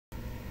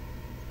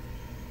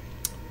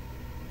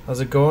How's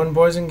it going,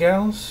 boys and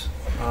gals?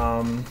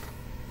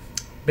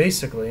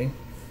 Basically,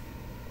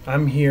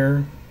 I'm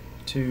here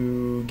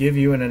to give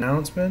you an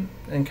announcement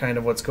and kind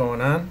of what's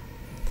going on,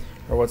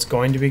 or what's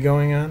going to be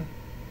going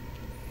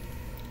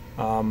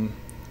on.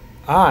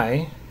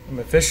 I am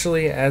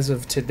officially, as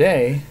of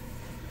today,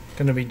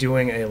 going to be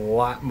doing a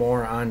lot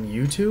more on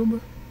YouTube.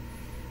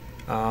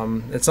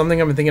 It's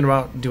something I've been thinking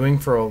about doing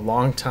for a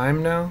long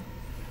time now,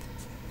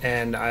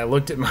 and I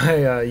looked at my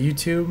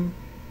YouTube.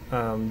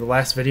 The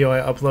last video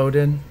I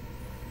uploaded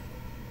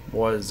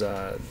was,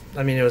 it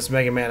was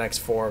Mega Man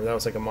X4. That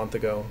was like a month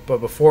ago. But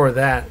before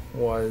that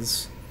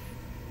was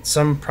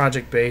some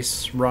Project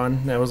Base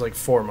run. That was like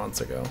 4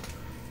 months ago.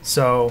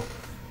 So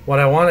what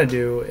I want to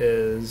do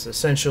is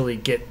essentially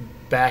get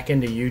back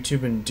into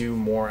YouTube and do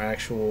more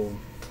actual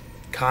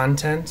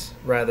content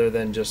rather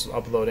than just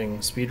uploading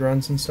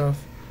speedruns and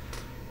stuff.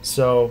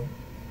 So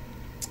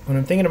what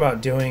I'm thinking about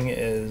doing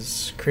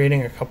is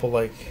creating a couple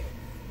like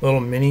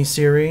little mini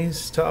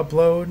series to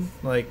upload,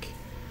 like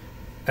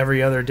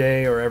every other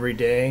day or every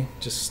day,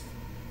 just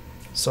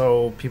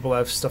so people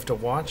have stuff to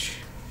watch.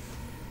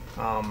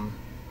 I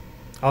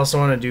also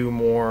want to do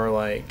more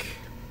like,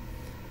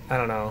 I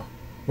don't know,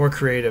 more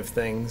creative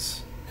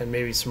things and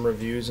maybe some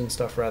reviews and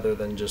stuff rather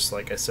than just,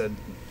 like I said,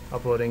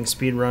 uploading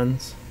speed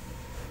runs.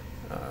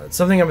 It's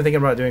something I've been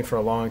thinking about doing for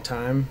a long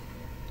time,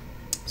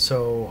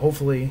 so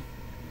hopefully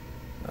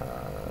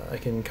I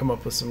can come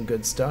up with some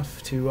good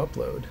stuff to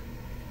upload.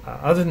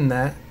 Other than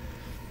that,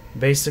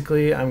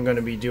 basically I'm going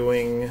to be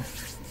doing,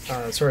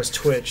 as far as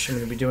Twitch, I'm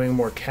going to be doing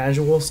more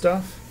casual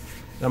stuff.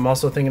 And I'm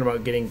also thinking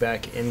about getting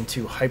back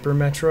into Hyper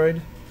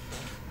Metroid.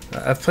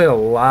 I've played a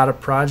lot of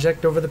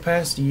Project over the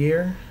past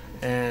year,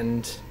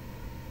 and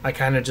I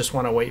kind of just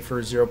want to wait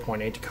for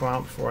 0.8 to come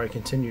out before I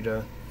continue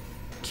to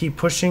keep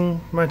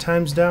pushing my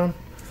times down.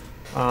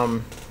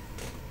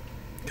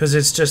 Because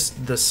it's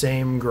just the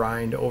same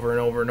grind over and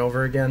over and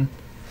over again,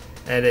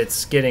 and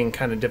it's getting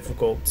kind of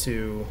difficult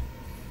to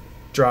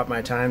drop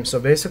my time. So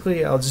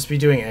basically I'll just be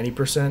doing any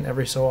percent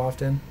every so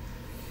often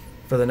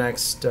for the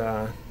next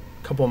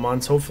couple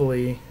months.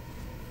 Hopefully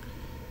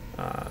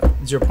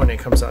 0.8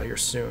 comes out here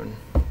soon.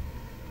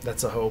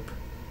 That's a hope.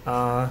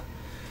 Other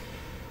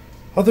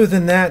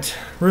than that,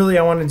 really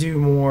I want to do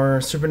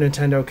more Super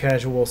Nintendo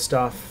casual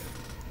stuff.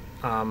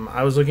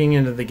 I was looking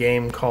into the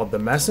game called The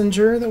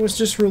Messenger that was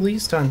just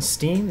released on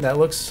Steam. That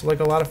looks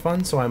like a lot of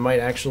fun, so I might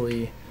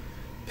actually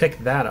pick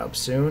that up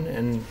soon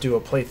and do a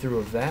playthrough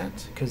of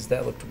that, because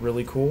that looked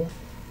really cool.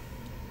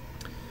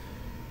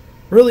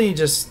 Really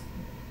just,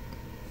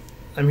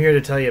 I'm here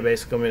to tell you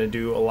basically I'm going to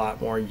do a lot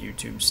more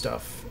YouTube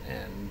stuff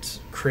and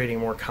creating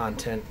more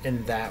content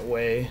in that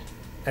way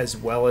as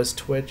well as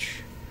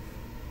Twitch.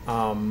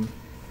 That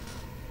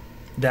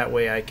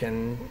way I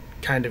can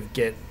kind of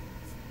get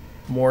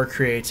more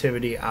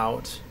creativity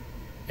out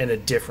in a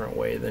different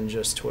way than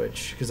just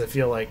Twitch, because I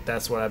feel like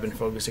that's what I've been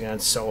focusing on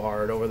so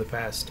hard over the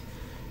past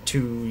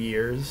 2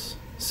 years.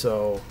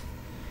 So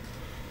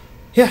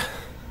yeah,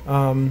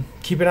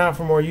 keep an eye out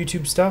for more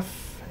YouTube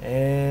stuff,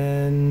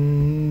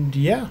 and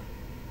yeah.